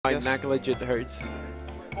My neck legit hurts.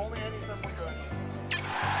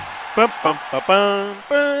 Bum, bum, bum, bum,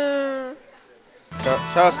 bum.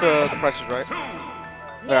 Shout out to the Price is Right.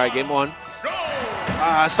 All right, game 1.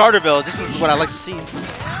 Starterville. This is what I like to see.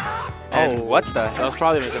 And what the That hell? was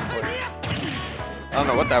probably misinformed. I don't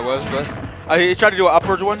know what that was, but he tried to do an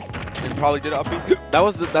upwards one and probably did an up B.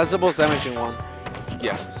 That's the most damaging one.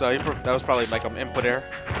 Yeah, so that was probably like an input error.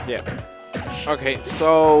 Yeah. Okay,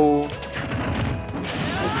 so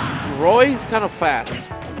Roy's kind of fat.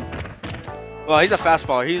 Well, he's a fast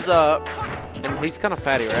faller. He's And he's kind of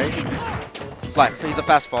fatty, right? he's a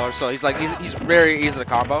fast faller, so he's very easy to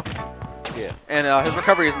combo. Yeah. And his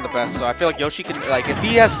recovery isn't the best, so I feel like Yoshi can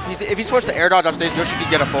if he switches to air dodge off stage, Yoshi can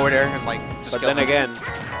get a forward air and just But kill then him. again,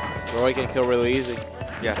 Roy can kill really easy.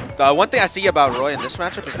 Yeah. The one thing I see about Roy in this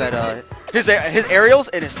matchup is that his aerials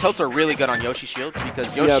and his tilts are really good on Yoshi's shield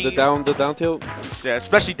because Yoshi. Yeah, the down tilt Yeah,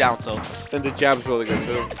 especially down tilt. and the jab's really good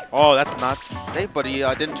too. Oh, that's not safe, but he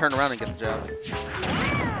didn't turn around and get the jab.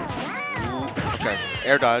 Ooh, okay,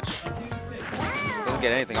 air dodge. Doesn't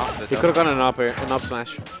get anything off of it. He could have gone an up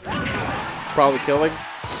smash. Probably kill him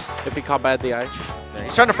if he caught bad DI. Yeah,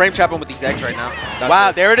 he's trying to frame trap him with these eggs right now. That's Wow,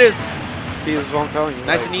 it. there it is. See, this is what I'm telling you.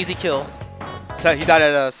 Nice like, and easy kill. So he died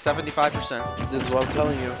at 75%. This is what I'm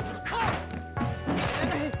telling you.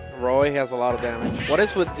 Roy has a lot of damage. What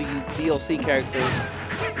is with the DLC characters?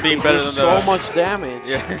 Being They better do than so much damage.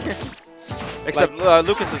 Yeah. Except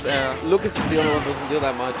Lucas is. Lucas is the only one who doesn't do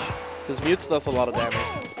that much. Because Mewtwo does a lot of damage.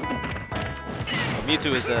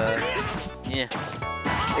 Mewtwo is yeah,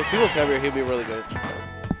 If he was heavier, he'd be really good.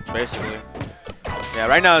 basically. Yeah,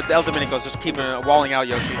 right now El Dominico is just keeping walling out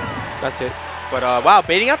Yoshi. That's it. But wow,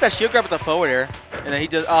 baiting out that shield grab with the forward air, and then he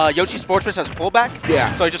just Yoshi's forward smash has pullback.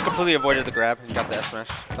 Yeah. So he just completely avoided the grab and got the F smash.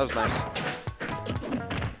 That was nice.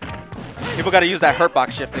 People got to use that hurt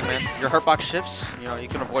box shifting, man. Your hurt box shifts, you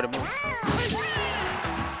can avoid a move.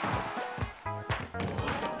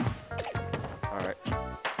 All right.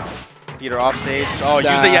 Peter off stage. Oh, he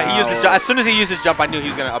used his jump. As soon as he used his jump, I knew he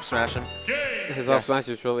was gonna up smash him. His up smash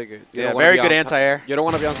is really good. You Yeah, don't wanna very be good on anti-air. You don't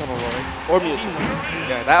want to be on top of Roy. Or Mewtwo.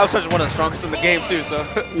 Yeah, that up smash is one of the strongest in the game too. So.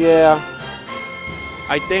 Yeah.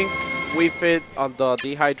 I think we fit on the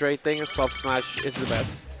dehydrate thing. Soft smash is the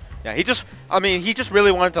best. Yeah, he just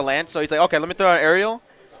really wanted to land, so he's like, okay, let me throw an aerial.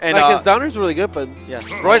 And Like his downer is really good, but yeah,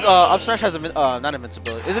 Roy's up smash has not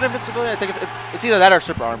invincibility. Is it invincibility? I think it's either that or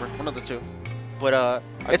super armor, one of the two. But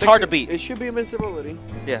it's hard to beat. It should be invincibility.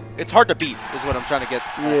 Yeah, it's hard to beat is what I'm trying to get.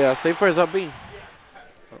 Yeah, save for his up B.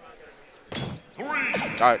 All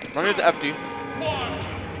right, running into FD.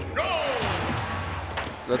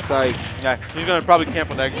 Looks like Yeah, he's gonna probably camp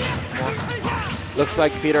with eggs. looks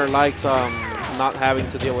like Peter likes not having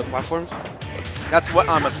to deal with platforms. That's what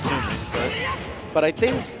I'm assuming. But I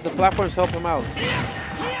think the platforms help him out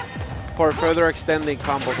for further extending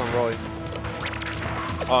combos on Roy.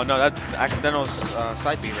 Oh no, that accidental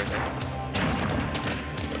side beat right there.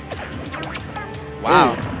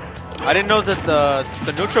 Wow. Ooh. I didn't know that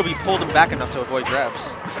the neutral B pulled him back enough to avoid grabs.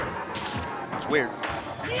 It's weird.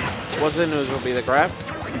 What's the neutral B, the grab?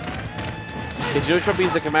 His neutral B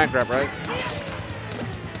is the command grab, right?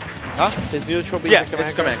 Huh? His neutral B Yeah, is the command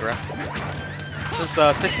it's command grab.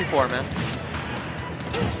 Since 64, man.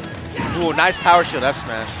 Ooh, nice power shield F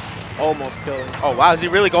smash. Almost killing. Oh wow, is he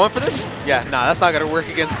really going for this? Yeah, nah, that's not gonna work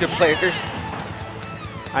against good players.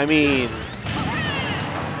 I mean,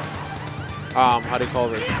 how do you call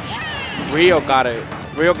this? Rio got it.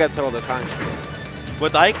 Rio gets it all the time.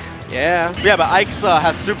 With Ike? Yeah. Yeah, but Ike's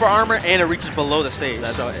has super armor and it reaches below the stage.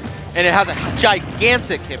 And it has a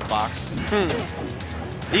gigantic hitbox.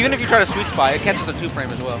 Even if you try to sweet spot, it catches a 2-frame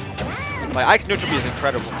as well. Like Ike's neutral B is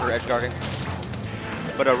incredible for edge guarding.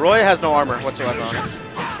 But Roy has no armor whatsoever on it.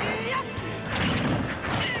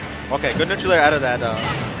 Okay, good neutral air out of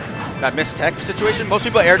that missed tech situation. Most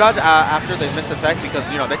people air dodge after they miss the tech because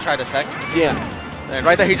they try to tech. Yeah. And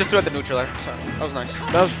right there, he just threw at the neutral air. So that was nice.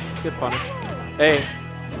 That was good punish. Hey.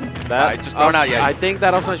 That just throwing out, yeah. I think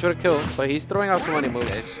that option should have killed, but he's throwing out too many moves.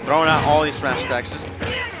 Yeah, he's throwing out all these smash attacks.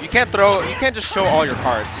 You can't just show all your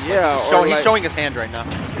cards. Yeah. He's showing his hand right now.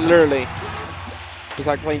 Literally. He's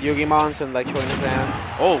like playing Yugi Mons and like showing his hand.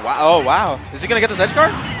 Oh wow! Oh wow! Is he gonna get this edge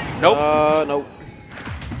guard? Nope. Nope.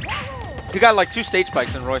 He got like 2 stage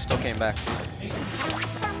spikes and Roy still came back.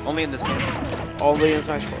 Only in this game. Only in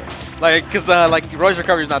Smash 4. Like, cause Roy's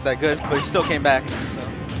recovery is not that good, but he still came back. So.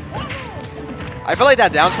 I feel like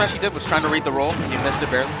that down smash he did was trying to read the roll and he missed it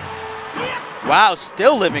barely. Wow,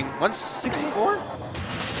 still living 164.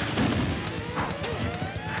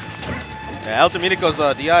 Yeah, El Dominico's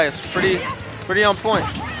DI is pretty on point.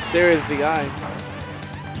 Serious DI.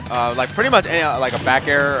 Like pretty much any, like a back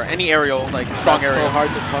air or any aerial, like strong That's aerial. so hard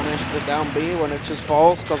to punish the down B when it just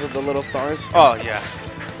falls because of the little stars. Oh yeah.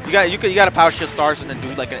 You got to power shield stars and then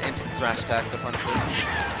do like an instant smash attack to punish it.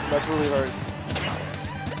 That's really hard.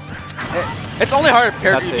 It's only hard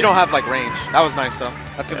if you don't have like range. That was nice though.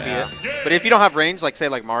 That's gonna be it. But if you don't have range, like say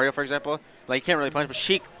like Mario for example, like you can't really punish. But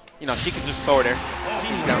Sheik, you know, she can just throw it there.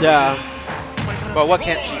 Yeah. But what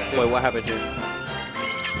can't she do? Wait, what happened here?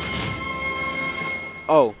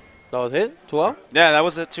 Oh, that was it? 2-0? Yeah, that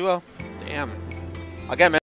was it. 2-0. Damn. Again, man.